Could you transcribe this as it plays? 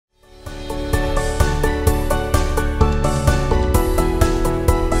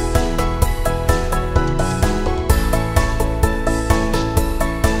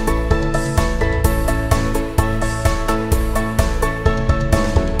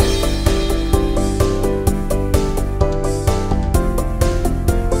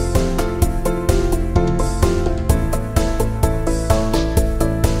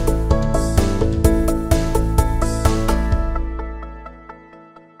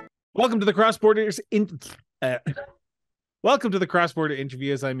Welcome to the Cross Borders uh, Welcome to the Cross Border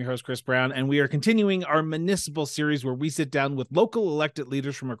Interviews. I'm your host, Chris Brown, and we are continuing our municipal series where we sit down with local elected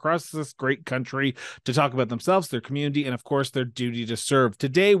leaders from across this great country to talk about themselves, their community, and of course, their duty to serve.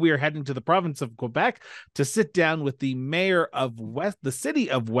 Today, we are heading to the province of Quebec to sit down with the mayor of the city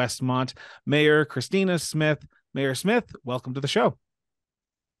of Westmount, Mayor Christina Smith. Mayor Smith, welcome to the show.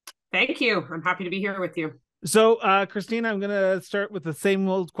 Thank you. I'm happy to be here with you. So, Christina, I'm going to start with the same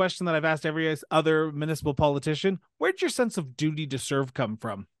old question that I've asked every other municipal politician. Where'd your sense of duty to serve come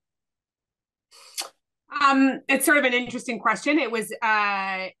from? It's sort of an interesting question. It was,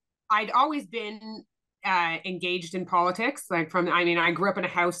 I'd always been engaged in politics. I grew up in a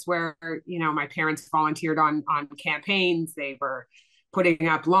house where, my parents volunteered on campaigns. They were putting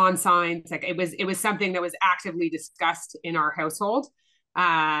up lawn signs. It was something that was actively discussed in our household.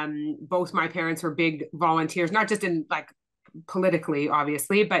 Both my parents were big volunteers, not just in politically,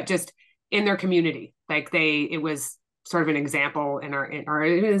 obviously, but just in their community. It was sort of an example it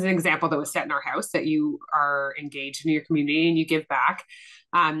was an example that was set in our house that you are engaged in your community and you give back.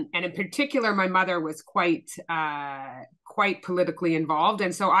 And in particular, my mother was quite politically involved.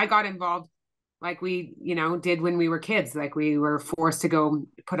 And so I got involved like we, did when we were kids. Like we were forced to go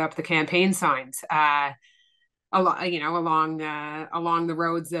put up the campaign signs. Along the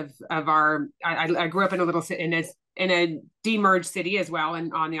roads of our. I grew up in a demerged city as well,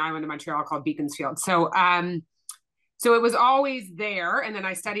 and on the island of Montreal called Beaconsfield. So it was always there, and then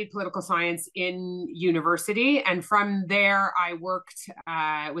I studied political science in university, and from there I worked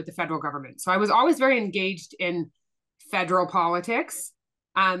with the federal government. So I was always very engaged in federal politics.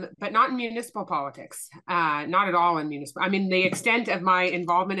 But not in municipal politics, not at all in municipal. I mean, the extent of my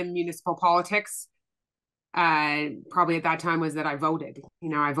involvement in municipal politics probably at that time was that I voted.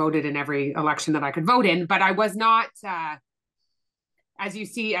 I voted in every election that I could vote in, but I was not, as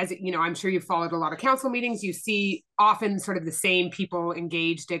I'm sure you've followed a lot of council meetings, you see often sort of the same people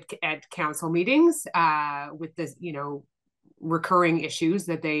engaged at council meetings with this, recurring issues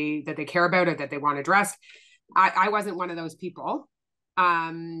that they care about or that they want to address. I wasn't one of those people.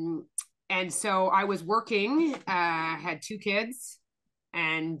 And so I was working, had two kids,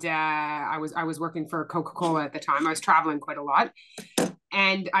 and I was working for Coca-Cola at the time. I was traveling quite a lot,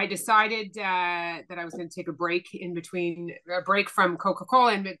 and I decided that I was going to take a break from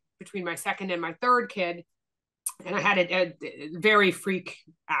Coca-Cola in between my second and my third kid. And I had a very freak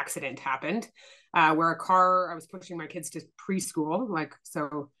accident happened where I was pushing my kids to preschool,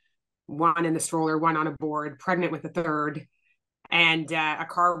 one in the stroller, one on a board, pregnant with a third, and a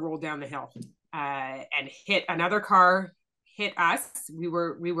car rolled down the hill and hit another car. Hit us. We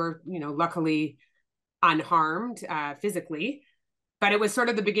were, luckily unharmed physically, but it was sort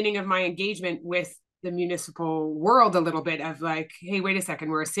of the beginning of my engagement with the municipal world a little bit of hey, wait a second,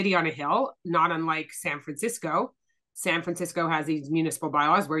 we're a city on a hill, not unlike San Francisco. San Francisco has these municipal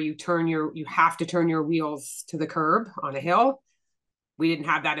bylaws where you have to turn your wheels to the curb on a hill. We didn't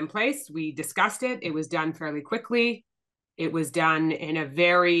have that in place. We discussed it. It was done fairly quickly. It was done in a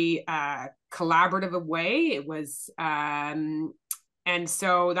very collaborative way. It was, and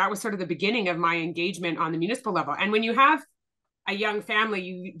so that was sort of the beginning of my engagement on the municipal level. And when you have a young family,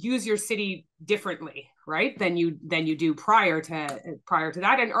 you use your city differently, right? Than you do prior to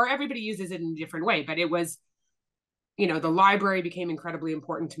that, or everybody uses it in a different way. But it was, the library became incredibly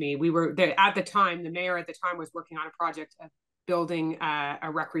important to me. We were there at the time. The mayor at the time was working on a project of building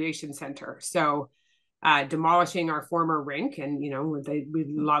a recreation center. So. Demolishing our former rink, and we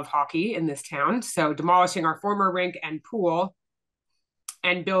love hockey in this town, so demolishing our former rink and pool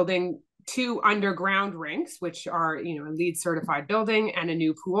and building two underground rinks, which are a LEED certified building, and a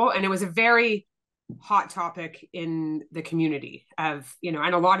new pool. And it was a very hot topic in the community of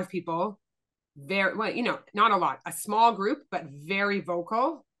and a lot of people, not a lot, a small group, but very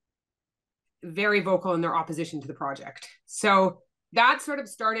vocal in their opposition to the project. So that sort of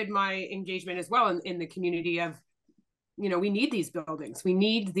started my engagement as well in the community of, we need these buildings. We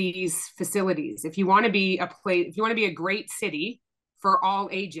need these facilities. If you want to be a great city for all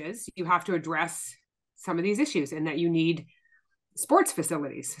ages, you have to address some of these issues, and that you need sports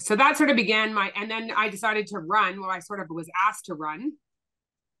facilities. So that sort of began and then I decided to run. Well, I sort of was asked to run,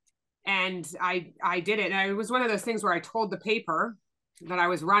 and I did it. And it was one of those things where I told the paper that I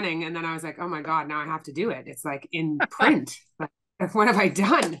was running, and then I was like, oh my God, now I have to do it. It's like in print. What have I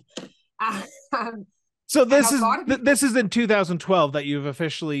done? So this is in 2012 that you've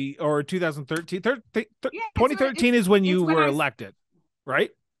officially, or 2013. 2013 is when you were elected,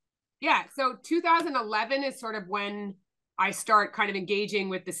 right? Yeah. So 2011 is sort of when I start kind of engaging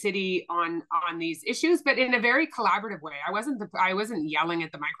with the city on these issues, but in a very collaborative way. I wasn't yelling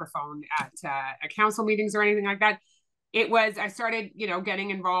at the microphone at council meetings or anything like that. I started, getting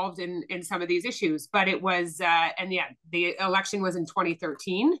involved in some of these issues, but it was, and yeah, the election was in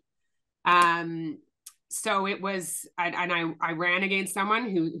 2013. So it was, and I ran against someone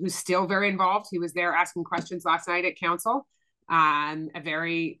who's still very involved. He was there asking questions last night at council. A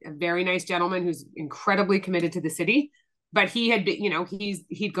very nice gentleman who's incredibly committed to the city, but he had been,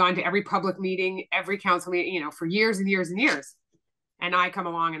 he'd gone to every public meeting, every council meeting, for years and years and years. And I come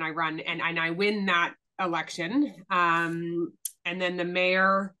along and I run and I win that election. And then the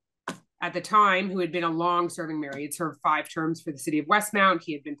mayor at the time, who had been a long-serving mayor, he had served 5 terms for the city of Westmount.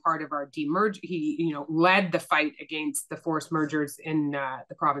 He had been part of our demerge. He, led the fight against the forced mergers in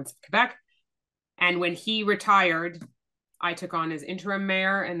the province of Quebec. And when he retired, I took on as interim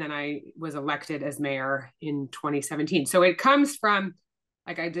mayor, and then I was elected as mayor in 2017. So it comes from,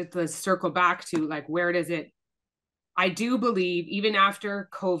 like, I did the circle back to, like, where does it? I do believe, even after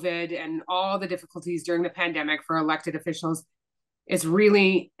COVID and all the difficulties during the pandemic for elected officials, it's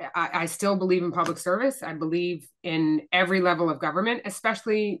really, I still believe in public service. I believe in every level of government,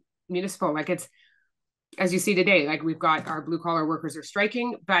 especially municipal. Like, it's, as you see today, like, we've got our blue collar workers are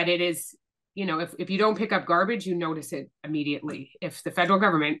striking, but it is, if you don't pick up garbage, you notice it immediately. If the federal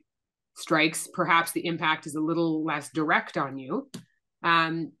government strikes, perhaps the impact is a little less direct on you.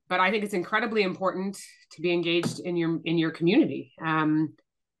 But I think it's incredibly important to be engaged in your community. And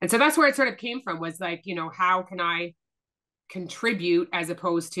so that's where it sort of came from, was like, how can I contribute, as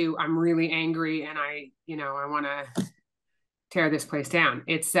opposed to I'm really angry and I want to tear this place down.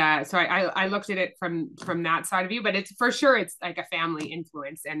 It's so I looked at it from that side of view, but it's for sure, it's like a family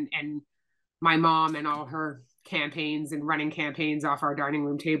influence, and my mom and all her campaigns and running campaigns off our dining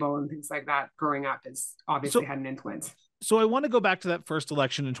room table and things like that growing up has obviously had an influence. So I want to go back to that first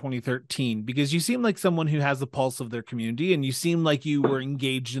election in 2013, because you seem like someone who has the pulse of their community, and you seem like you were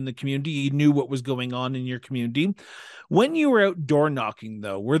engaged in the community. You knew what was going on in your community. When you were out door knocking,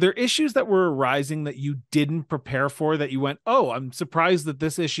 though, were there issues that were arising that you didn't prepare for, that you went, oh, I'm surprised that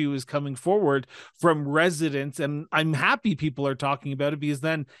this issue is coming forward from residents, and I'm happy people are talking about it, because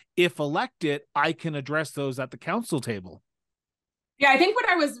then if elected, I can address those at the council table? Yeah, I think what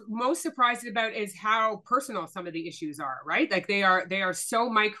I was most surprised about is how personal some of the issues are, right? Like, they are so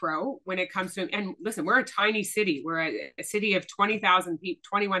micro when it comes to, and listen, we're a tiny city. We're a city of 20,000 people,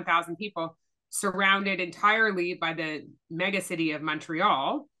 21,000 people, surrounded entirely by the mega city of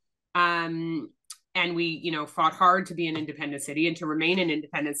Montreal. And we, fought hard to be an independent city and to remain an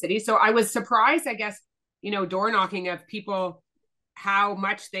independent city. So I was surprised, I guess, door knocking of people, how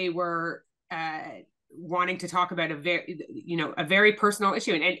much they were, wanting to talk about a very personal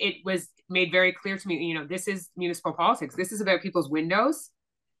issue. And it was made very clear to me, this is municipal politics. This is about people's windows.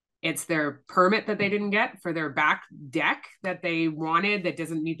 It's their permit that they didn't get for their back deck that they wanted, that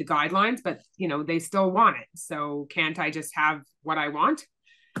doesn't meet the guidelines, but they still want it. So can't I just have what I want?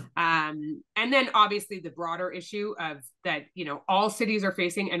 And then obviously the broader issue of that, all cities are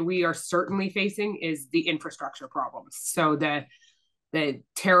facing, and we are certainly facing, is the infrastructure problems. So the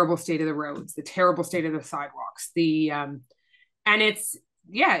terrible state of the roads, the terrible state of the sidewalks, and it's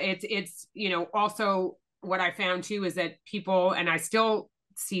also what I found too is that people, and I still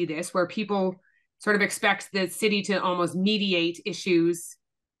see this, where people sort of expect the city to almost mediate issues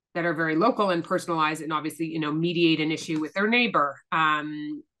that are very local and personalized, and obviously, mediate an issue with their neighbor.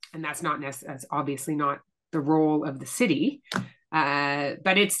 And that's obviously not the role of the city.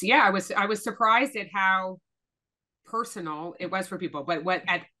 But it's, I was surprised at how personal it was for people. But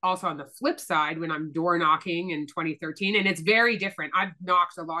also on the flip side, when I'm door knocking in 2013, and it's very different. I've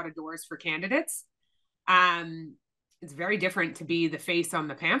knocked a lot of doors for candidates. It's very different to be the face on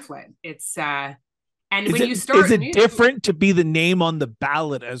the pamphlet. It's is it different to be the name on the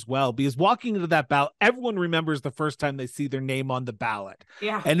ballot as well? Because walking into that ballot, everyone remembers the first time they see their name on the ballot.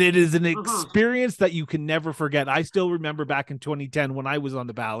 Yeah. And it is an experience that you can never forget. I still remember back in 2010 when I was on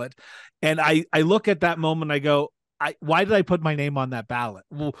the ballot, and I look at that moment, I go, why did I put my name on that ballot?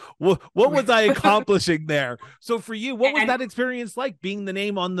 What was I accomplishing there? So for you, what was that experience like, being the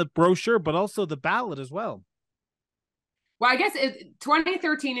name on the brochure, but also the ballot as well? Well, I guess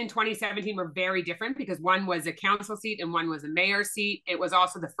 2013 and 2017 were very different, because one was a council seat and one was a mayor's seat. It was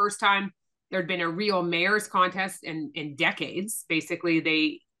also the first time there'd been a real mayor's contest in decades. Basically,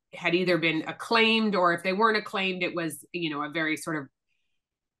 they had either been acclaimed, or if they weren't acclaimed, it was, a very sort of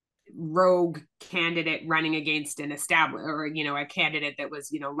rogue candidate running against an established, or a candidate that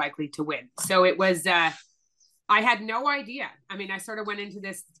was likely to win. So it was I had no idea. I mean, I sort of went into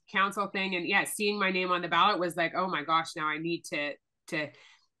this council thing, and yeah, seeing my name on the ballot was like, oh my gosh, now I need to.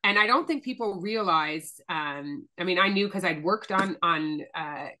 And I don't think people realize. I mean, I knew because I'd worked on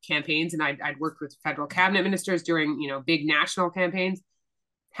campaigns, and I'd worked with federal cabinet ministers during big national campaigns.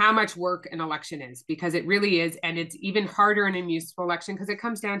 How much work an election is, because it really is, and it's even harder in a municipal election because it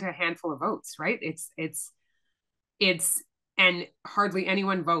comes down to a handful of votes, right? It's and hardly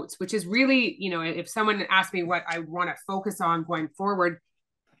anyone votes, which is really, if someone asked me what I want to focus on going forward,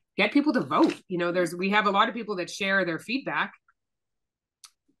 get people to vote. We have a lot of people that share their feedback.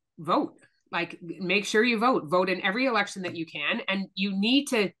 Vote, like, make sure you vote in every election that you can. And you need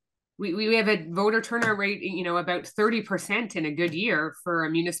to, we have a voter turnout rate, about 30% in a good year for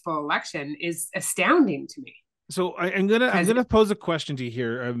a municipal election is astounding to me. So I'm gonna pose a question to you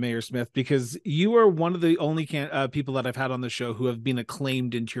here, Mayor Smith, because you are one of the only people that I've had on the show who have been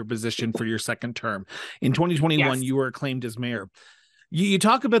acclaimed into your position for your second term. In 2021, yes. You were acclaimed as mayor. You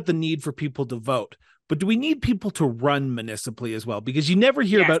talk about the need for people to vote, but do we need people to run municipally as well? Because you never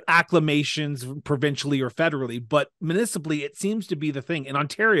hear about acclamations provincially or federally, but municipally, it seems to be the thing. In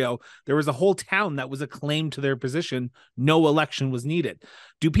Ontario, there was a whole town that was acclaimed to their position. No election was needed.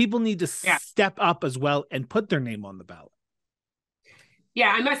 Do people need to step up as well and put their name on the ballot?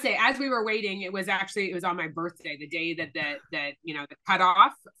 Yeah, I must say, as we were waiting, it was on my birthday, the day that the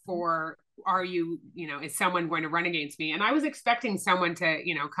cutoff for is someone going to run against me? And I was expecting someone to,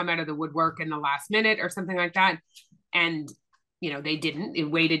 come out of the woodwork in the last minute or something like that. And, they didn't. It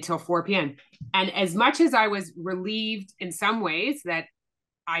waited till 4 p.m. And as much as I was relieved in some ways that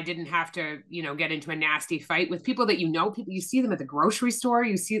I didn't have to, get into a nasty fight with people that people, you see them at the grocery store,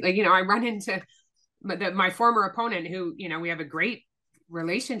 you see, I run into my former opponent who, we have a great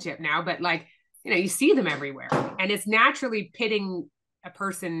relationship now, but you see them everywhere, and it's naturally pitting a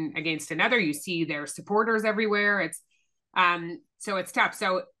person against another. You see their supporters everywhere. It's so it's tough.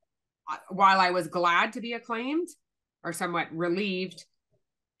 So while I was glad to be acclaimed or somewhat relieved,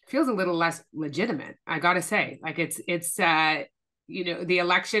 it feels a little less legitimate, I gotta say. It's the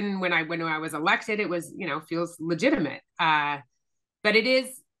election, when I was elected, it was, feels legitimate, but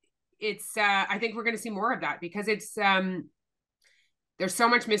it's I think we're going to see more of that, because there's so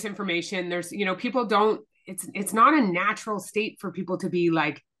much misinformation. There's, people don't, it's not a natural state for people to be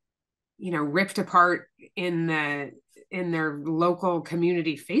ripped apart in their local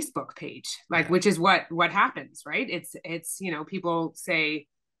community Facebook page, which is what happens, right? It's people say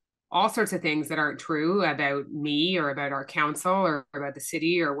all sorts of things that aren't true about me or about our council or about the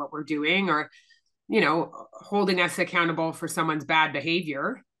city or what we're doing, or, holding us accountable for someone's bad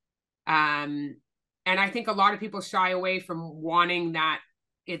behavior. And I think a lot of people shy away from wanting that.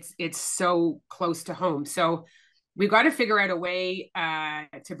 It's so close to home. So we've got to figure out a way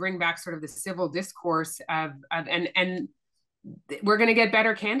to bring back sort of the civil discourse and we're going to get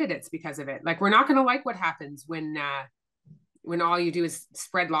better candidates because of it. We're not going to like what happens when all you do is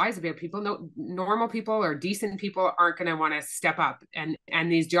spread lies about people. No, normal people or decent people aren't going to want to step up. And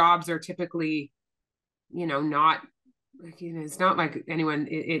these jobs are typically, not, it's not like anyone,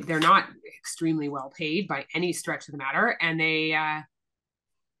 they're not extremely well paid by any stretch of the matter. And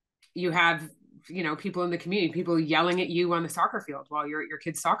you have, people in the community, people yelling at you on the soccer field while you're at your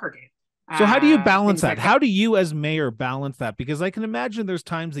kid's soccer game. So how do you balance that? How do you as mayor balance that? Because I can imagine there's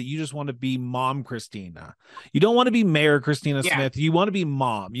times that you just want to be mom Christina. You don't want to be Mayor Christina Smith. You want to be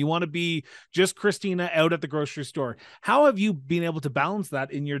mom. You want to be just Christina out at the grocery store. How have you been able to balance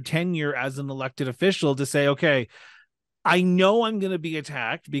that in your tenure as an elected official to say, okay, I know I'm going to be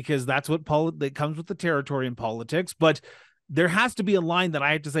attacked because that's what that comes with the territory in politics, but there has to be a line that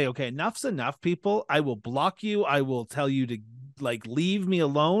I have to say, okay, enough's enough, people. I will block you. I will tell you to leave me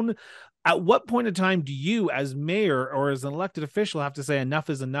alone. At what point in time do you as mayor or as an elected official have to say enough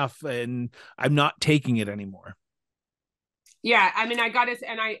is enough and I'm not taking it anymore? Yeah, I mean,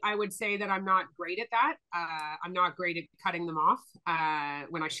 I would say that I'm not great at that. I'm not great at cutting them off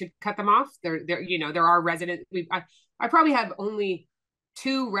when I should cut them off. There are residents. I probably have only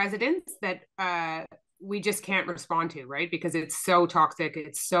 2 residents that we just can't respond to, right? Because it's so toxic.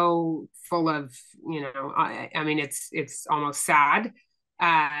 It's so full of, I mean, it's almost sad.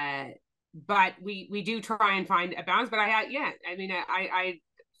 But we do try and find a balance. But I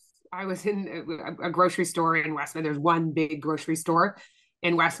was in a grocery store in Westmount. There's one big grocery store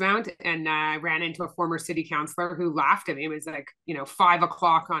in Westmount, and I ran into a former city councillor who laughed at me. It was 5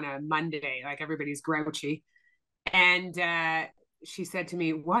 o'clock on a Monday, everybody's grouchy. And she said to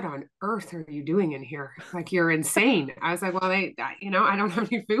me, "What on earth are you doing in here? You're insane." I was like, "Well, I don't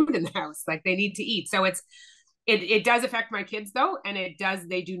have any food in the house. They need to eat." So it's it does affect my kids though, and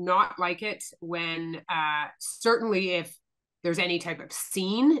they do not like it when certainly if there's any type of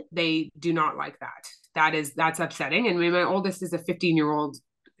scene, they do not like that. That's upsetting. And my oldest is a 15-year-old,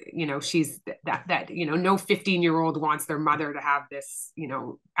 she's that no 15-year-old wants their mother to have this,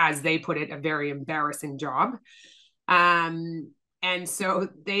 as they put it, a very embarrassing job. And so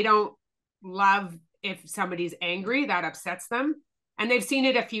they don't love if somebody's angry. That upsets them, and they've seen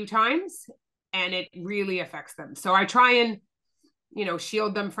it a few times and it really affects them. So I try and,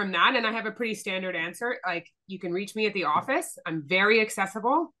 shield them from that. And I have a pretty standard answer. Like, you can reach me at the office. I'm very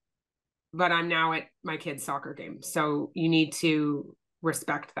accessible, but I'm now at my kid's soccer game. So you need to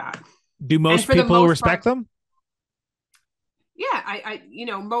respect that. Do most people respect them? Yeah,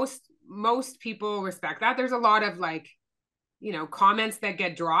 most people respect that. There's a lot of comments that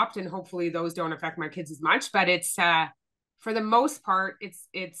get dropped, and hopefully those don't affect my kids as much, but it's for the most part,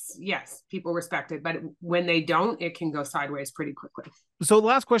 it's yes, people respect it, but when they don't, it can go sideways pretty quickly. So the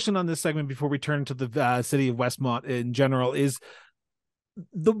last question on this segment before we turn to the city of Westmount in general is,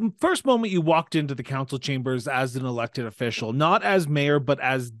 the first moment you walked into the council chambers as an elected official, not as mayor, but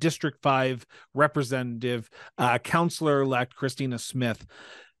as District 5 representative, Councillor-elect Christina Smith,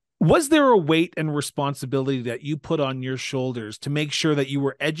 was there a weight and responsibility that you put on your shoulders to make sure that you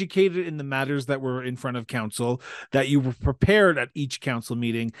were educated in the matters that were in front of council, that you were prepared at each council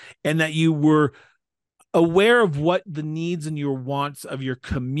meeting, and that you were aware of what the needs and your wants of your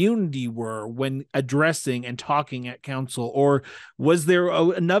community were when addressing and talking at council? Or was there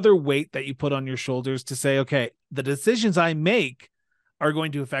another weight that you put on your shoulders to say, okay, the decisions I make are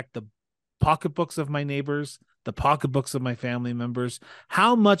going to affect the pocketbooks of my neighbors, the pocketbooks of my family members?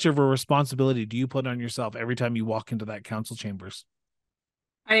 How much of a responsibility do you put on yourself every time you walk into that council chambers?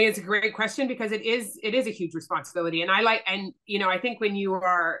 I think it's a great question, because it is a huge responsibility. And I think when you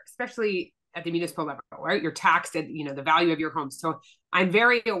are, especially at the municipal level, right, you're taxed at, the value of your home. So I'm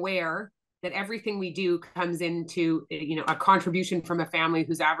very aware that everything we do comes into, a contribution from a family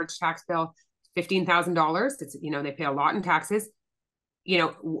whose average tax bill is $15,000. It's, they pay a lot in taxes.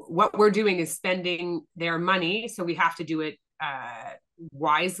 What we're doing is spending their money, so we have to do it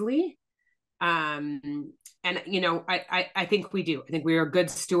wisely. And I think we do. I think we are good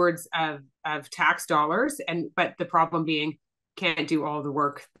stewards of tax dollars, but the problem being, can't do all the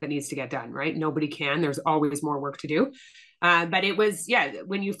work that needs to get done, right? Nobody can. There's always more work to do. But it was,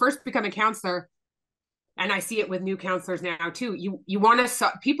 when you first become a counselor, and I see it with new counselors now too, you want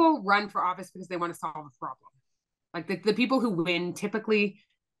to, people run for office because they want to solve a problem. Like the people who win typically,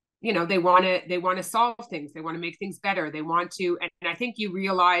 they want to solve things. They want to make things better. They want to, and I think you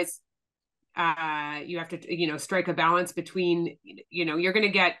realize you have to, strike a balance between, you're going to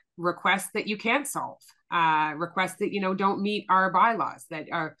get requests that you can't solve, requests that, don't meet our bylaws, that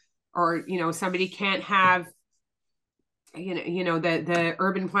are, or, somebody can't have, the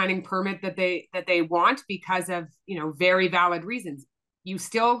urban planning permit that they want because of, very valid reasons. You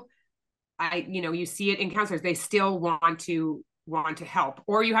still, you see it in counselors, they still want to help,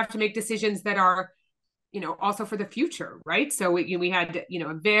 or you have to make decisions that are, also for the future, right? So we had,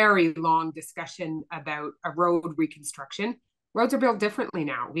 a very long discussion about a road reconstruction. Roads are built differently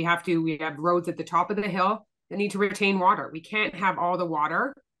now. We have roads at the top of the hill that need to retain water. We can't have all the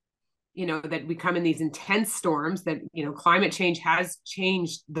water, that we come in these intense storms that, climate change has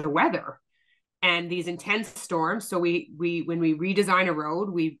changed the weather, and these intense storms. So when we redesign a road,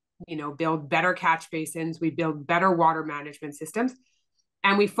 we, build better catch basins, we build better water management systems,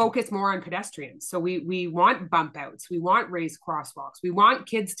 and we focus more on pedestrians. So we want bump outs, we want raised crosswalks, we want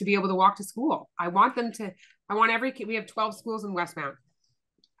kids to be able to walk to school. I want every kid. We have 12 schools in Westmount.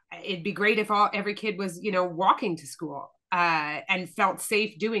 It'd be great if every kid was, walking to school and felt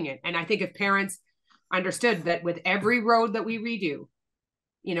safe doing it. And I think if parents understood that with every road that we redo,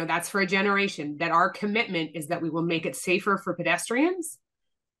 that's for a generation, that our commitment is that we will make it safer for pedestrians,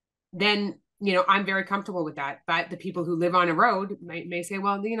 then, I'm very comfortable with that. But the people who live on a road may say,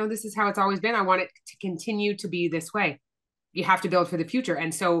 well, this is how it's always been. I want it to continue to be this way. You have to build for the future.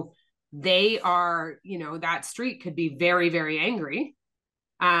 And so they are, that street could be very, very angry.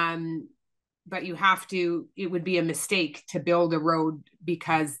 But it would be a mistake to build a road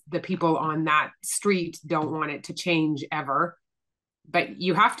because the people on that street don't want it to change ever. But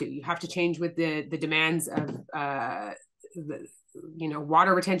you have to change with the demands of,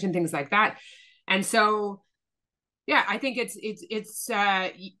 water retention, things like that. And so, I think it's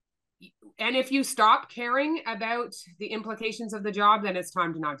and if you stop caring about the implications of the job, then it's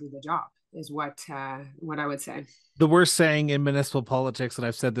time to not do the job, is what I would say. The worst saying in municipal politics, and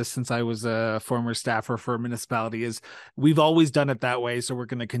I've said this since I was a former staffer for a municipality, is we've always done it that way, so we're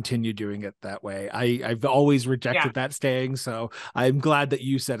going to continue doing it that way. I've always rejected that saying, so I'm glad that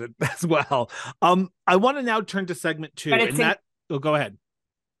you said it as well. I want to now turn to segment 2, and go ahead.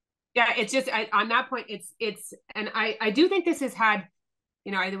 Yeah, it's just on that point, and I do think this has had,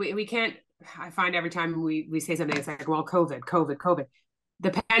 we can't. I find every time we say something, it's like, well, COVID.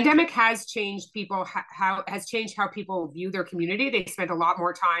 The pandemic has changed people, has changed how people view their community. They spent a lot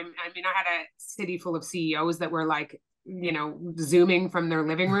more time. I mean, I had a city full of CEOs that were like, Zooming from their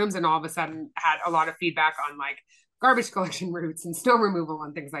living rooms, and all of a sudden had a lot of feedback on like garbage collection routes and snow removal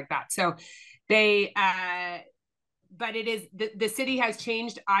and things like that. So but it is, the city has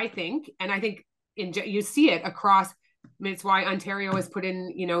changed, I think. And I think you see it across. I mean, it's why Ontario has put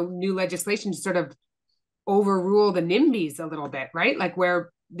in, new legislation to sort of overrule the NIMBYs a little bit, right? Like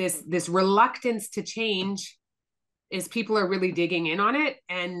where this reluctance to change is, people are really digging in on it.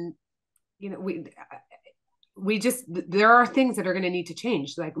 And, we just, there are things that are going to need to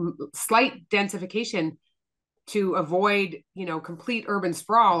change, like slight densification to avoid, complete urban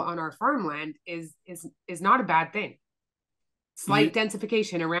sprawl on our farmland is not a bad thing. Slight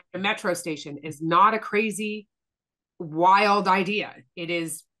densification around a metro station is not a crazy, wild idea. It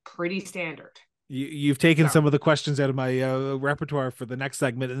is pretty standard. You've taken some of the questions out of my repertoire for the next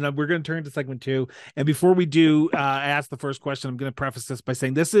segment, and we're going to turn to segment 2. And before we do ask the first question, I'm going to preface this by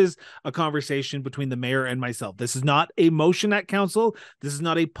saying this is a conversation between the mayor and myself. This is not a motion at council. This is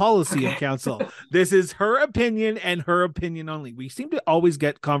not a policy of council. This is her opinion and her opinion only. We seem to always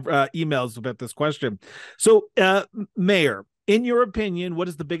get emails about this question. So, Mayor, in your opinion, what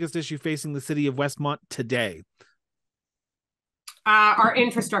is the biggest issue facing the city of Westmount today? Our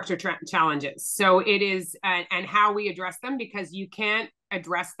infrastructure challenges. So it is, and how we address them, because you can't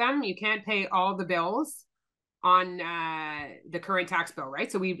address them. You can't pay all the bills on the current tax bill,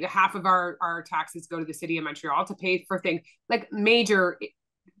 right? So half of our taxes go to the city of Montreal to pay for things like major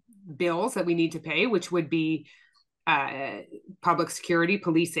bills that we need to pay, which would be public security,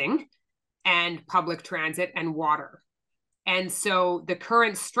 policing, and public transit and water. And so the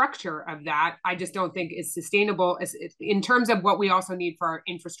current structure of that, I just don't think is sustainable in terms of what we also need for our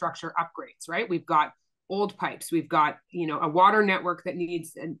infrastructure upgrades, right? We've got old pipes. We've got, a water network that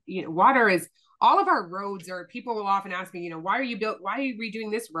needs, water is, all of our roads are, people will often ask me, why are you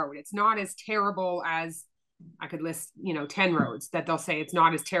redoing this road? It's not as terrible as, I could list, 10 roads that they'll say it's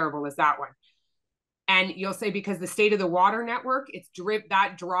not as terrible as that one. And you'll say, because the state of the water network,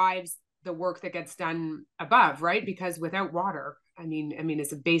 that drives the work that gets done above, right? Because without water, I mean,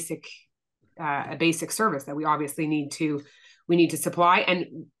 it's a basic service that we obviously need to supply.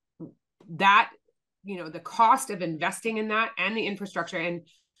 And that, the cost of investing in that and the infrastructure, and,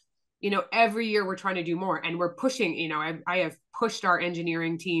 every year we're trying to do more, and we're pushing, I have pushed our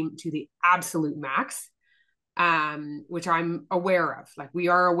engineering team to the absolute max, which I'm aware of. Like, we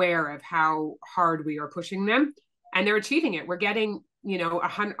are aware of how hard we are pushing them, and they're achieving it. We're getting,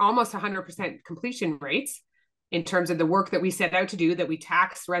 almost 100% completion rates in terms of the work that we set out to do, that we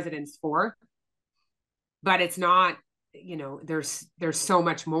tax residents for. But it's not, there's so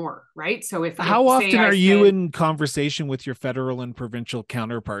much more, right? So how often are you in conversation with your federal and provincial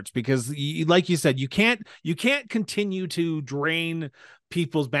counterparts? Because like you said, you can't continue to drain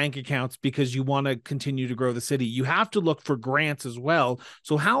people's bank accounts because you want to continue to grow the city. You have to look for grants as well.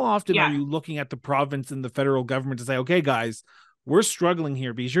 So how often are you looking at the province and the federal government to say, okay, guys, we're struggling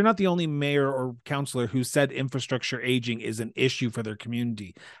here? Because you're not the only mayor or councillor who said infrastructure aging is an issue for their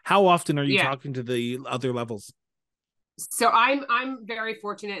community. How often are you talking to the other levels? So I'm very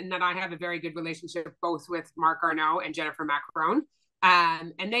fortunate in that I have a very good relationship both with Marc Garneau and Jennifer Macron.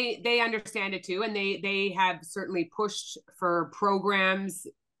 And they understand it too. And they have certainly pushed for programs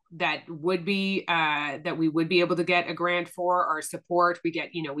that would be, that we would be able to get a grant for, or support. We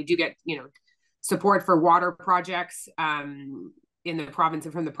do get, support for water projects in the province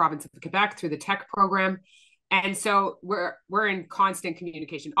and from the province of Quebec through the TEC program. And so we're in constant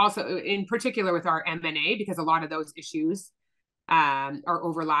communication, also in particular with our M&A, because a lot of those issues are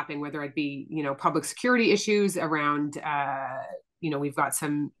overlapping, whether it be, public security issues around, we've got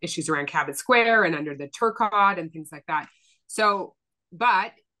some issues around Cabot Square and under the Turcot and things like that. So,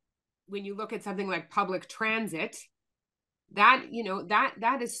 but when you look at something like public transit, that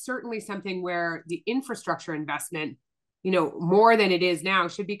is certainly something where the infrastructure investment, more than it is now,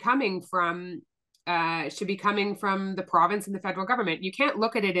 should be coming from the province and the federal government. You can't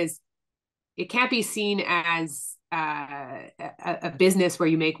look at it as it can't be seen as a business where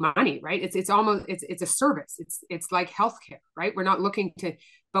you make money, right? It's almost it's a service. It's like healthcare, right? We're not looking to,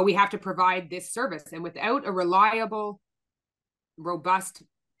 but we have to provide this service, and without a reliable, robust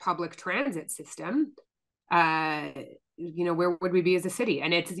public transit system, where would we be as a city?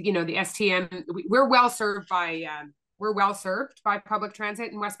 And it's, the STM, we're well served by public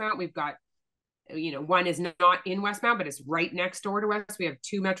transit in Westmount. We've got, one is not in Westmount, but it's right next door to us. We have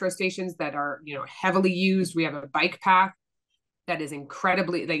 2 metro stations that are, heavily used. We have a bike path that is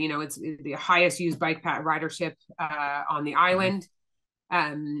incredibly, it's the highest used bike path ridership on the island.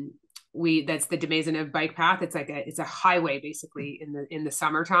 That's the Maisonneuve bike path. It's a highway basically in the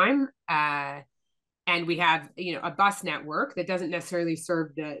summertime. And we have, a bus network that doesn't necessarily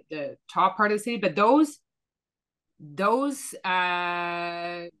serve the top part of the city, but those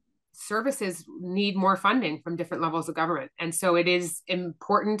services need more funding from different levels of government. And so it is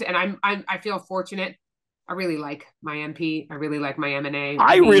important. And I feel fortunate. I really like my MP. I really like my M&A.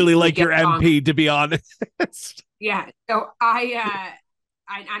 I really like your MP, to be honest. Yeah. So I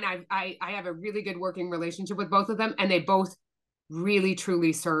have a really good working relationship with both of them, and they both really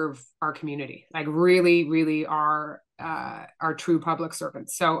truly serve our community. Like really, really are true public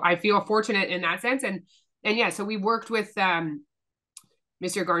servants. So I feel fortunate in that sense. And yeah, so we worked with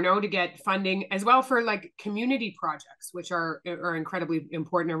Mr. Garneau to get funding as well for like community projects, which are incredibly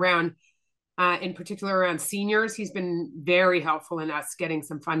important around, in particular around seniors. He's been very helpful in us getting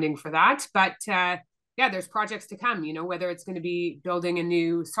some funding for that. But yeah, there's projects to come, whether it's going to be building a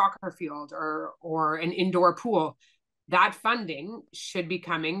new soccer field or an indoor pool. That funding should be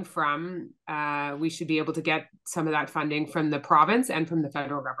coming from, we should be able to get some of that funding from the province and from the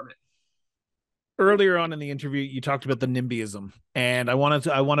federal government. Earlier on in the interview, you talked about the NIMBYism, and I want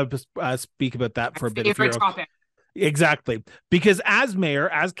to speak about that for a bit. Favorite topic. Exactly, because as mayor,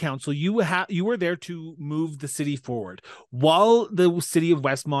 as council, you were there to move the city forward. While the city of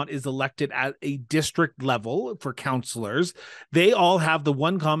Westmount is elected at a district level for councillors, they all have the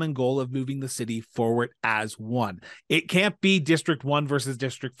one common goal of moving the city forward as one. It can't be District 1 versus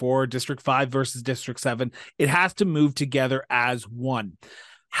District 4, District 5 versus District 7. It has to move together as one.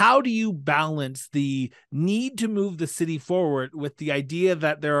 How do you balance the need to move the city forward with the idea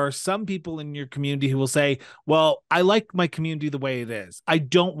that there are some people in your community who will say, well, I like my community the way it is. I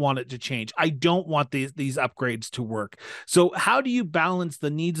don't want it to change. I don't want these upgrades to work. So how do you balance the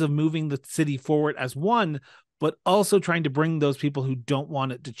needs of moving the city forward as one, but also trying to bring those people who don't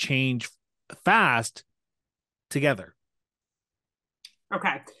want it to change fast together?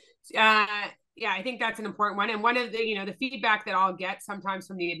 Okay. Yeah, I think that's an important one. And one of the, the feedback that I'll get sometimes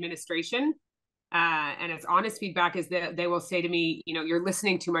from the administration, and it's honest feedback, is that they will say to me, you're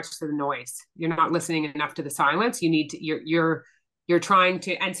listening too much to the noise. You're not listening enough to the silence. You need to, you're trying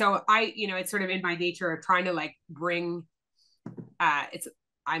to. And so it's sort of in my nature of trying to like bring,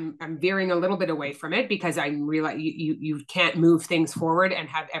 I'm veering a little bit away from it, because I'm realize you can't move things forward and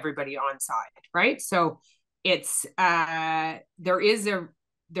have everybody on side. Right. So it's, I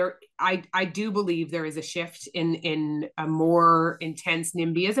do believe there is a shift in a more intense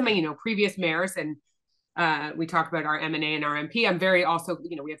NIMBYism. Previous mayors, and we talk about our M&A and our MP. I'm very also,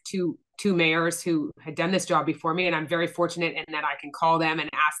 we have two mayors who had done this job before me, and I'm very fortunate in that I can call them and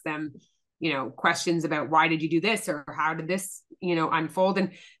ask them, questions about why did you do this, or how did this, unfold.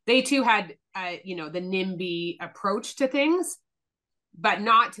 And they too had, the NIMBY approach to things, but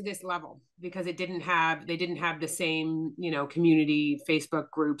not to this level, because they didn't have the same, community Facebook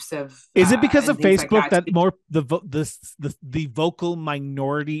groups of. Is it because of Facebook that more the vocal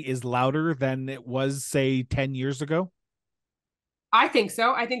minority is louder than it was, say, 10 years ago? I think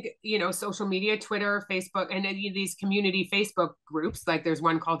so. I think, social media, Twitter, Facebook, and these community Facebook groups, like there's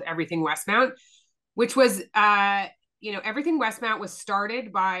one called Everything Westmount, which was, Everything Westmount was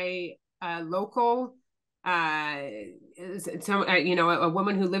started by a local, a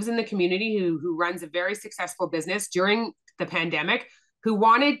woman who lives in the community who runs a very successful business during the pandemic, who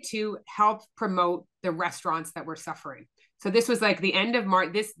wanted to help promote the restaurants that were suffering. So this was like the end of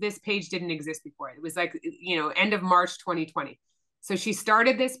March. This page didn't exist before. It was like, end of March 2020. So she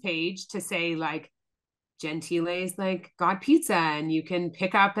started this page to say, like, Gentile's like got pizza and you can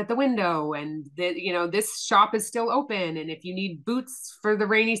pick up at the window, and this shop is still open, and if you need boots for the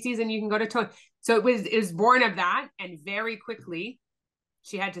rainy season, you can go to Toy. So it was born of that, and very quickly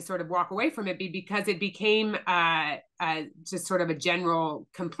she had to sort of walk away from it because it became just sort of a general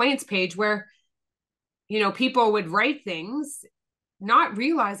complaints page where people would write things not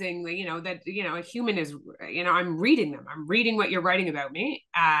realizing that a human is, I'm reading them. I'm reading what you're writing about me.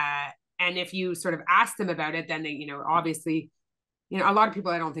 And if you sort of ask them about it, then they, obviously, a lot of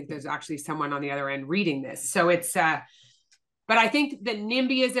people, I don't think there's actually someone on the other end reading this. So it's, but I think the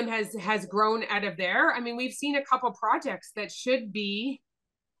NIMBYism has grown out of there. I mean, we've seen a couple projects that should be,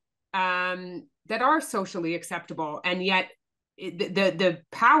 that are socially acceptable, and yet the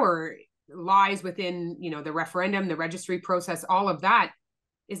power lies within, the referendum, the registry process, all of that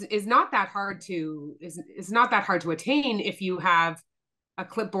is not that hard to attain if you have a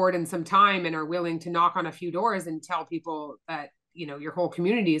clipboard and some time and are willing to knock on a few doors and tell people that, your whole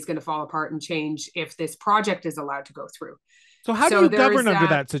community is going to fall apart and change if this project is allowed to go through. So how do you govern under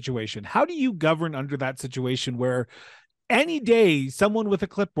that situation? How do you govern under that situation where any day someone with a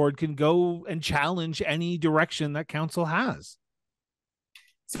clipboard can go and challenge any direction that council has?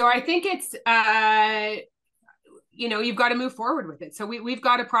 So I think it's, you've got to move forward with it. So we've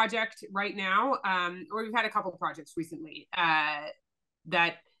got a project right now, or we've had a couple of projects recently,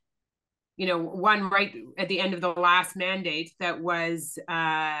 that, one right at the end of the last mandate that was,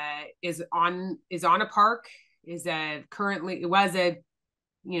 is on a park, it was a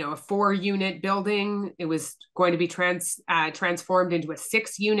 4-unit building. It was going to be transformed into a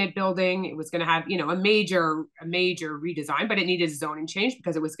 6-unit building. It was going to have, a major redesign, but it needed a zoning change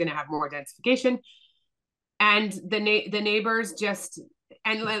because it was going to have more densification. And the neighbors just,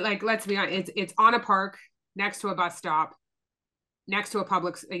 and let's be honest, it's on a park next to a bus stop, next to a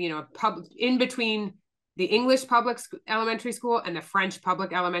public, in between the English public elementary school and the French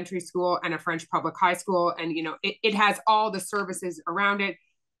public elementary school and a French public high school. And, it has all the services around it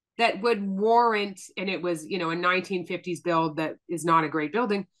that would warrant, and it was, a 1950s build that is not a great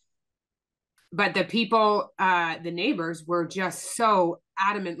building. But the people, the neighbors were just so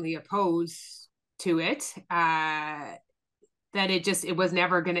adamantly opposed to it, that it was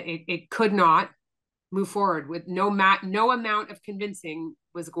never going to, it could not move forward with no amount of convincing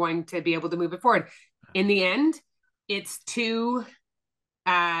was going to be able to move it forward. In the end, it's 2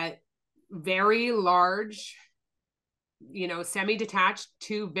 very large, semi-detached,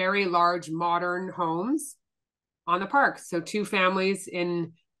 2 very large modern homes on the park. So 2 families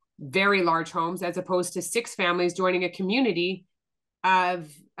in very large homes, as opposed to 6 families joining a community of,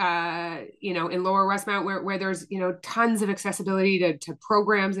 in Lower Westmount where there's, tons of accessibility to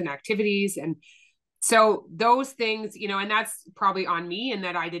programs and activities. And so those things, and that's probably on me, and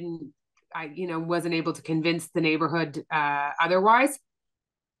that I wasn't able to convince the neighborhood otherwise.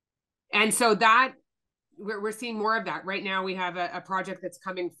 And so that we're seeing more of that right now. We have a project that's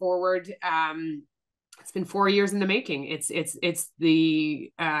coming forward. It's been 4 years in the making. It's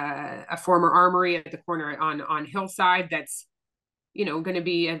the a former armory at the corner on Hillside that's, going to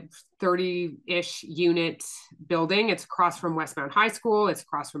be a 30-ish unit building. It's across from Westmount High School. It's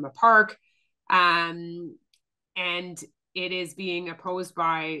across from a park. And it is being opposed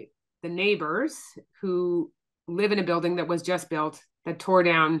by the neighbors who live in a building that was just built, that tore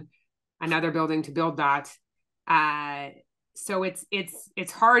down another building to build that. So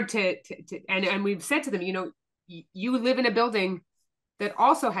it's hard to and we've said to them, you live in a building that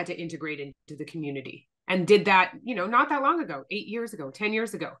also had to integrate into the community, and did that, not that long ago, 8 years ago, 10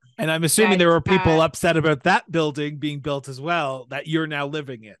 years ago. And I'm assuming there were people upset about that building being built as well, that you're now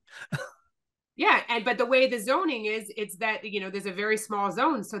living in. Yeah. But the way the zoning is, it's that, there's a very small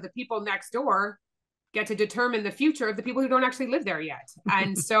zone. So the people next door get to determine the future of the people who don't actually live there yet.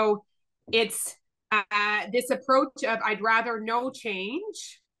 And so it's this approach of, I'd rather no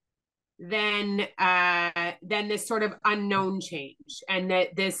change than this sort of unknown change. And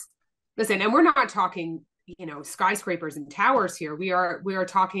that listen, and we're not talking, skyscrapers and towers here. We are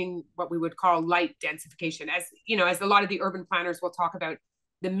talking what we would call light densification, as a lot of the urban planners will talk about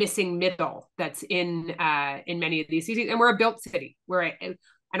the missing middle that's in many of these cities. And we're a built city.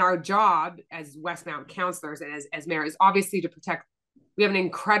 And our job as Westmount councillors and as mayor is obviously to protect. We have an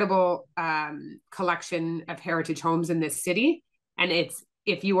incredible collection of heritage homes in this city. And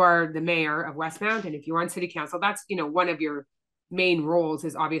if you are the mayor of Westmount and if you're on city council, that's, one of your main roles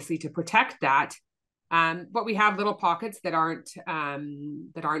is obviously to protect that. But we have little pockets that aren't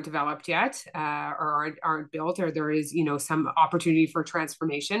developed yet, or aren't built, or there is, some opportunity for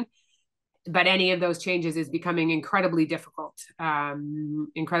transformation. But any of those changes is becoming incredibly difficult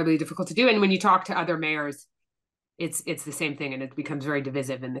to do. And when you talk to other mayors, it's the same thing, and it becomes very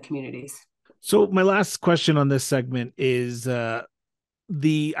divisive in the communities. So my last question on this segment is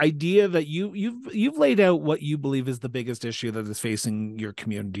the idea that you've laid out what you believe is the biggest issue that is facing your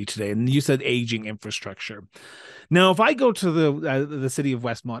community today, and you said aging infrastructure. Now, if I go to the city of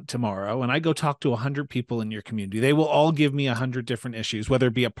Westmont tomorrow and I go talk to 100 people in your community, they will all give me 100 different issues, whether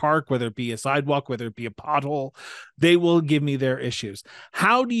it be a park, whether it be a sidewalk, whether it be a pothole. They will give me their issues.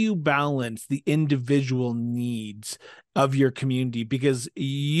 How do you balance the individual needs of your community, because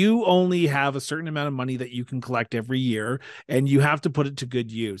you only have a certain amount of money that you can collect every year, and you have to put it to good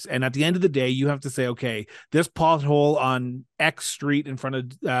use. And at the end of the day, you have to say, okay, this pothole on X street in front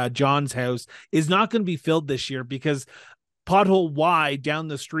of John's house is not going to be filled this year, because pothole Y down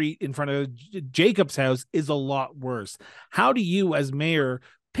the street in front of Jacob's house is a lot worse. How do you, as mayor,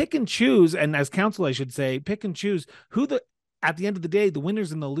 pick and choose, and as council, I should say, pick and choose who at the end of the day, the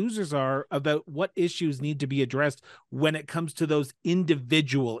winners and the losers are about what issues need to be addressed when it comes to those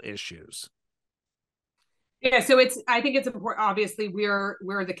individual issues? Yeah, so I think it's important. Obviously, we're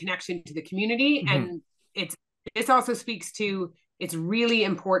the connection to the community, and this also speaks to, it's really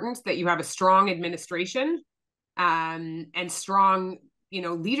important that you have a strong administration, and strong,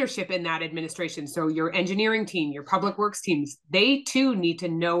 leadership in that administration. So your engineering team, your public works teams, they too need to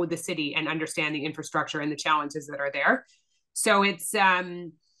know the city and understand the infrastructure and the challenges that are there. So it's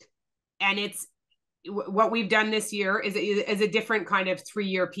what we've done this year is a different kind of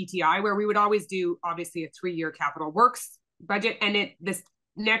 3-year PTI, where we would always do obviously a 3-year capital works budget, and this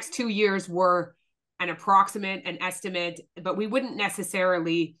next 2 years were an approximate, an estimate, but we wouldn't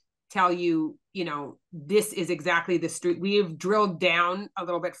necessarily tell you, this is exactly the street. We've drilled down a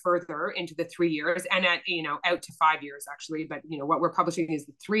little bit further into the 3 years, and out to 5 years actually, but what we're publishing is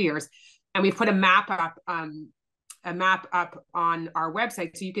the 3 years, and we put a map up on our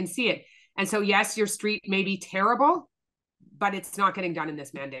website so you can see it. And so, yes, your street may be terrible, but it's not getting done in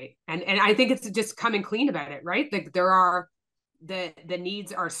this mandate. And I think it's just coming clean about it, right? Like, there are the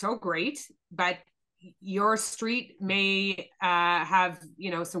needs are so great, but your street may have,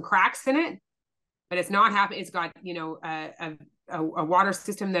 some cracks in it, but it's not happening. It's got, a water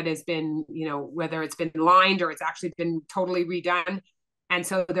system that has been, whether it's been lined or it's actually been totally redone. And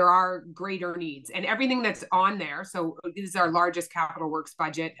so there are greater needs, and everything that's on there. So this is our largest capital works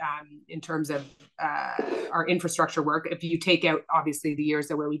budget in terms of our infrastructure work. If you take out, obviously, the years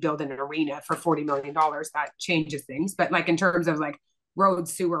where we build an arena for $40 million, that changes things. But like in terms of like road,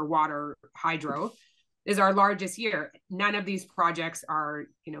 sewer, water, hydro, is our largest year. None of these projects are,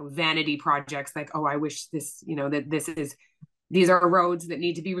 vanity projects like, oh, I wish this, that these are roads that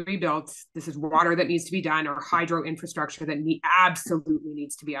need to be rebuilt. This is water that needs to be done, or hydro infrastructure that absolutely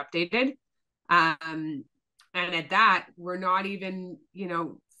needs to be updated. And at that, we're not even,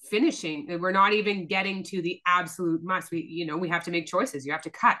 finishing. We're not even getting to the absolute must. We have to make choices. You have to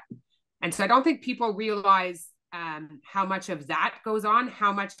cut. And so I don't think people realize how much of that goes on,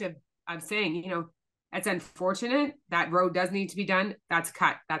 how much of saying, it's unfortunate that road does need to be done. That's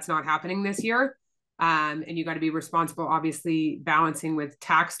cut. That's not happening this year. And you got to be responsible, obviously, balancing with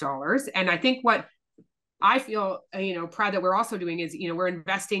tax dollars. And I think what I feel, proud that we're also doing is, we're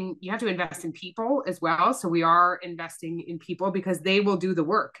investing. You have to invest in people as well. So we are investing in people because they will do the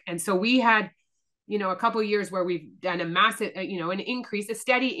work. And so we had, a couple of years where we've done a massive, a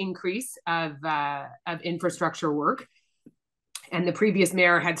steady increase of infrastructure work. And the previous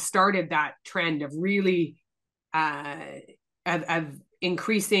mayor had started that trend of really of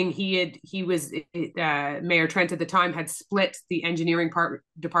increasing. Mayor Trent at the time had split the engineering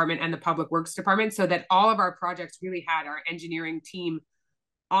department and the public works department, so that all of our projects really had our engineering team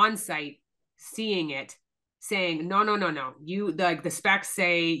on site, seeing it, saying, no, you, like, the specs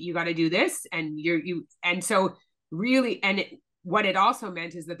say you got to do this, and and so really, what it also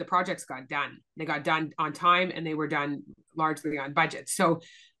meant is that the projects got done. They got done on time, and they were done largely on budget. So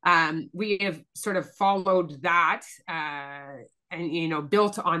we have sort of followed that and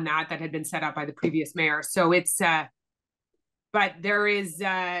built on that had been set up by the previous mayor. So it's but there is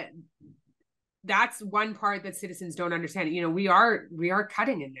that's one part that citizens don't understand. We are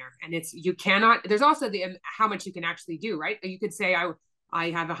cutting in there, and you cannot. There's also the how much you can actually do, right? You could say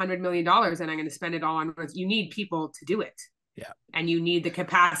I have $100 million and I'm going to spend it all on roads. You need people to do it. Yeah. And you need the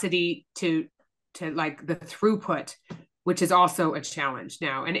capacity to like the throughput, which is also a challenge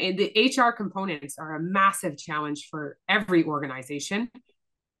now. And the HR components are a massive challenge for every organization,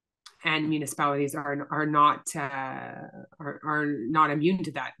 and municipalities are not immune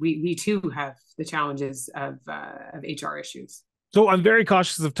to that. We too have the challenges of HR issues. So I'm very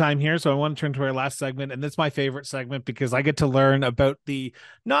cautious of time here, so I want to turn to our last segment, and that's my favorite segment because I get to learn about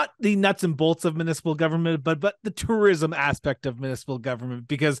not the nuts and bolts of municipal government, but the tourism aspect of municipal government.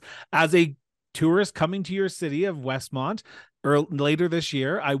 Because as a tourist coming to your city of Westmount later this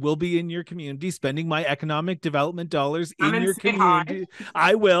year, I will be in your community spending my economic development dollars in your community.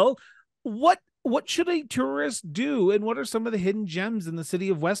 I will. What should a tourist do, and what are some of the hidden gems in the city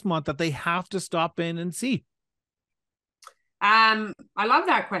of Westmount that they have to stop in and see? I love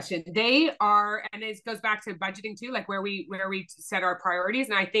that question. They are, and it goes back to budgeting too, like where we set our priorities.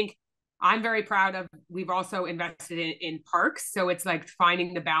 And I think I'm very proud of. We've also invested in parks, so it's like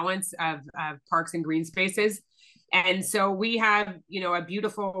finding the balance of parks and green spaces. And so we have, a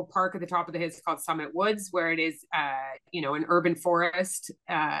beautiful park at the top of the hills called Summit Woods, where it is, an urban forest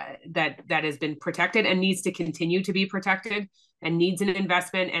that has been protected and needs to continue to be protected and needs an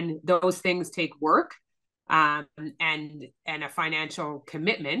investment. And those things take work, and a financial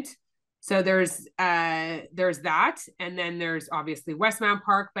commitment. So there's that, and then there's obviously Westmount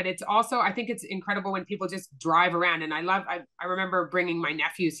Park, but it's also, I think it's incredible when people just drive around. And I remember bringing my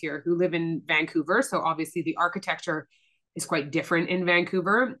nephews here who live in Vancouver, so obviously the architecture is quite different in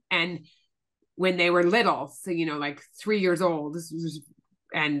Vancouver. And when they were little, so like 3 years old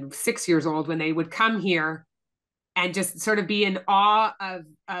and 6 years old, when they would come here and just sort of be in awe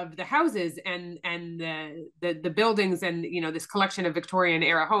of the houses and the buildings and this collection of Victorian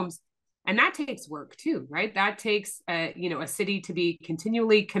era homes. And that takes work too, right? That takes a city to be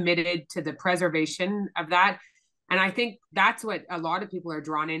continually committed to the preservation of that. And I think that's what a lot of people are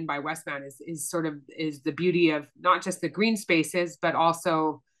drawn in by Westmount is the beauty of not just the green spaces, but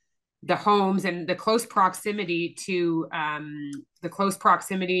also the homes and the close proximity to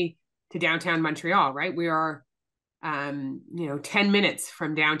downtown Montreal, right? We are 10 minutes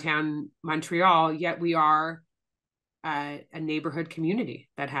from downtown Montreal, yet we are a neighborhood community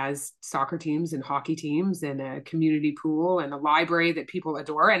that has soccer teams and hockey teams and a community pool and a library that people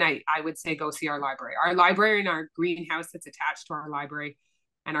adore. And I would say go see our library. Our library and our greenhouse that's attached to our library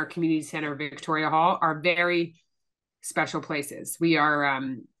and our community center, Victoria Hall, are very special places. We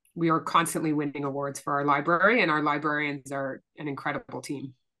are constantly winning awards for our library, and our librarians are an incredible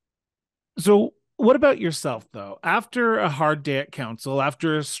team. So what about yourself, though? After a hard day at council,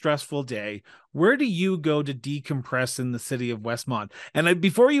 after a stressful day, where do you go to decompress in the city of Westmount? And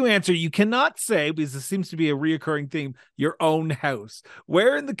before you answer, you cannot say, because this seems to be a reoccurring theme, your own house.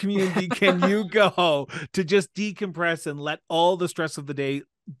 Where in the community can you go to just decompress and let all the stress of the day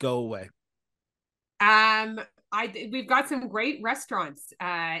go away? We've got some great restaurants,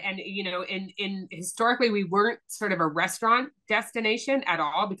 and in historically we weren't sort of a restaurant destination at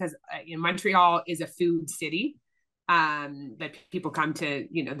all, because Montreal is a food city, that people come to.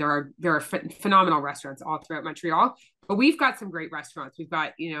 There are phenomenal restaurants all throughout Montreal, but we've got some great restaurants. We've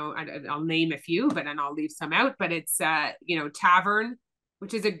got I'll name a few, but then I'll leave some out. But it's Tavern,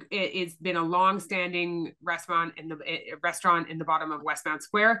 which is it's been a long-standing restaurant in the bottom of Westmount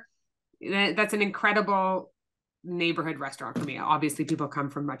Square. That's an incredible neighborhood restaurant for me. Obviously, people come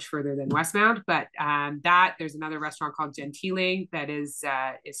from much further than Westmount, but there's another restaurant called Gentile that is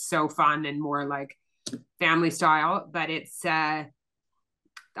so fun and more like family style. But it's I'd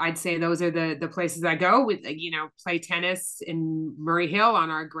say those are the places I go with. Play tennis in Murray Hill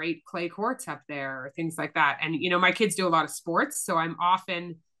on our great clay courts up there, or things like that. And my kids do a lot of sports, so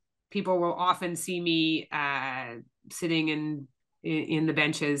people will often see me sitting in the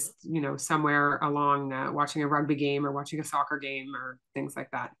benches, somewhere along, watching a rugby game or watching a soccer game or things like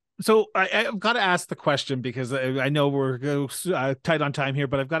that. So I've got to ask the question, because I know we're tight on time here,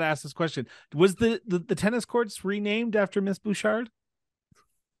 but I've got to ask this question. Was the tennis courts renamed after Miss Bouchard?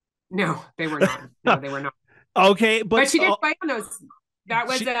 No, they were not. No, they were not. Okay, but she did play on those. That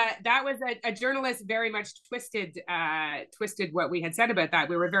was a journalist very much twisted what we had said about that.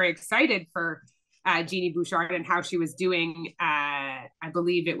 We were very excited for Jeannie Bouchard and how she was doing. I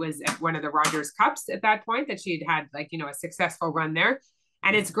believe it was at one of the Rogers Cups at that point that she had a successful run there.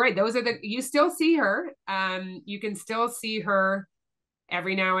 And it's great. You still see her. You can still see her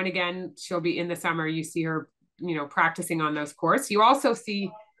every now and again. She'll be in the summer. You see her, practicing on those courts. You also see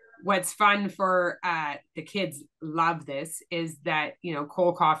what's fun for the kids love this is that,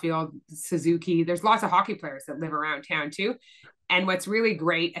 Cole Caulfield, Suzuki, there's lots of hockey players that live around town too. And what's really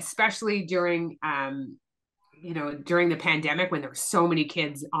great, especially during the pandemic, when there were so many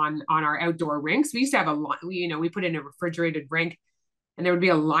kids on our outdoor rinks, we used to have we put in a refrigerated rink, and there would be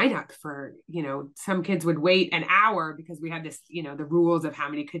a lineup for, some kids would wait an hour because we had this, the rules of how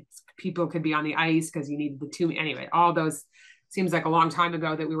many people could be on the ice because you needed the two. Anyway, all those seems like a long time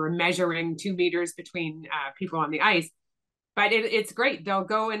ago that we were measuring 2 meters between people on the ice. But it's great. They'll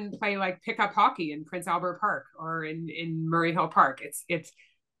go and play like pickup hockey in Prince Albert Park or in Murray Hill Park.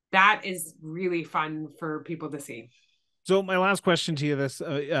 That is really fun for people to see. So my last question to you,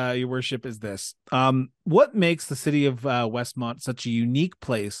 your worship, is this: what makes the city of Westmount such a unique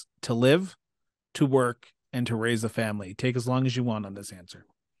place to live, to work, and to raise a family? Take as long as you want on this answer.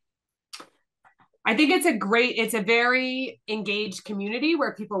 I think it's a very engaged community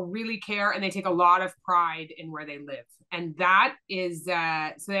where people really care and they take a lot of pride in where they live. And that is,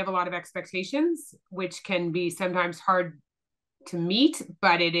 so they have a lot of expectations, which can be sometimes hard to meet,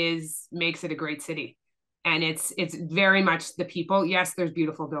 but it is makes it a great city. And it's very much the people. Yes, there's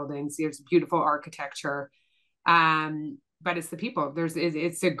beautiful buildings, there's beautiful architecture, but it's the people.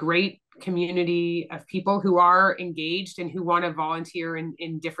 It's a great community of people who are engaged and who want to volunteer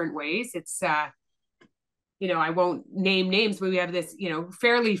in different ways. It's I won't name names, but we have this,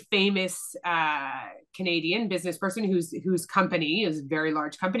 fairly famous Canadian business person whose company is a very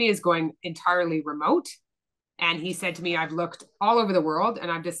large company, is going entirely remote. And he said to me, I've looked all over the world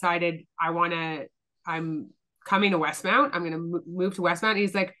and I've decided I'm coming to Westmount. I'm going to move to Westmount. And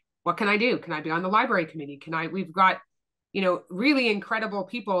he's like, what can I do? Can I be on the library committee? We've got, really incredible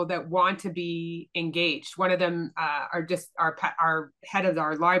people that want to be engaged. One of them are just our head of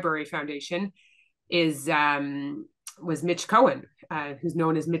our library foundation was Mitch Cohen, who's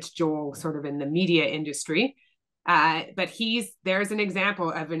known as Mitch Joel, sort of in the media industry. But there's an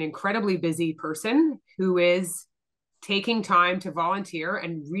example of an incredibly busy person who is taking time to volunteer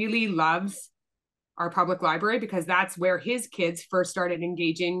and really loves our public library, because that's where his kids first started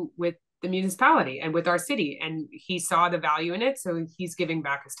engaging with the municipality and with our city. And he saw the value in it. So he's giving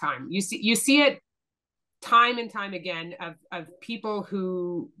back his time. You see it time and time again of people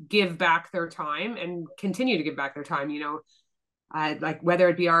who give back their time and continue to give back their time, like whether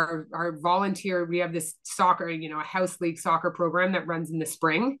it be our volunteer, we have this soccer, a house league soccer program that runs in the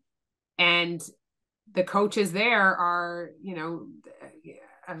spring, and the coaches there are,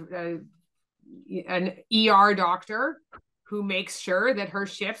 an ER doctor who makes sure that her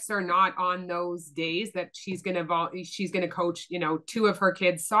shifts are not on those days that she's going to coach, two of her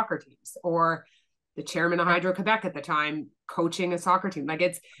kids' soccer teams, or the chairman of Hydro-Quebec at the time coaching a soccer team.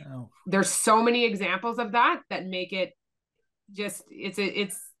 Like there's so many examples of that make it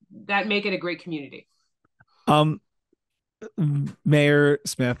make it a great community. Mayor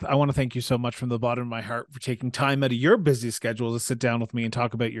Smith, I want to thank you so much from the bottom of my heart for taking time out of your busy schedule to sit down with me and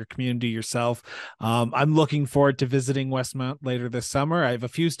talk about your community yourself. I'm looking forward to visiting Westmount later this summer. I have a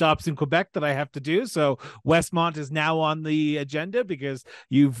few stops in Quebec that I have to do, so Westmount is now on the agenda because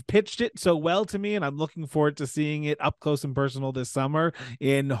you've pitched it so well to me, and I'm looking forward to seeing it up close and personal this summer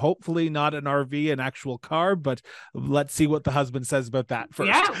in hopefully not an RV, an actual car, but let's see what the husband says about that first.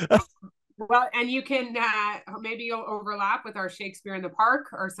 Yeah. Well, and you can maybe you'll overlap with our Shakespeare in the Park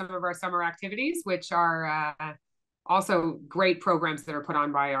or some of our summer activities, which are also great programs that are put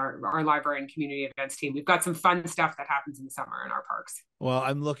on by our library and community events team. We've got some fun stuff that happens in the summer in our parks. Well,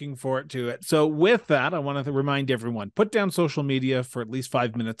 I'm looking forward to it. So with that, I want to remind everyone, put down social media for at least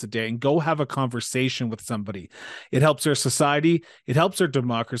 5 minutes a day and go have a conversation with somebody. It helps our society, it helps our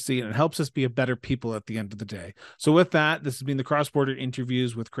democracy, and it helps us be a better people at the end of the day. So with that, this has been the Cross Border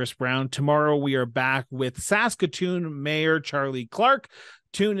Interviews with Chris Brown. Tomorrow, we are back with Saskatoon Mayor Charlie Clark.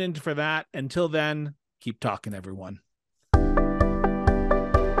 Tune in for that. Until then, keep talking, everyone.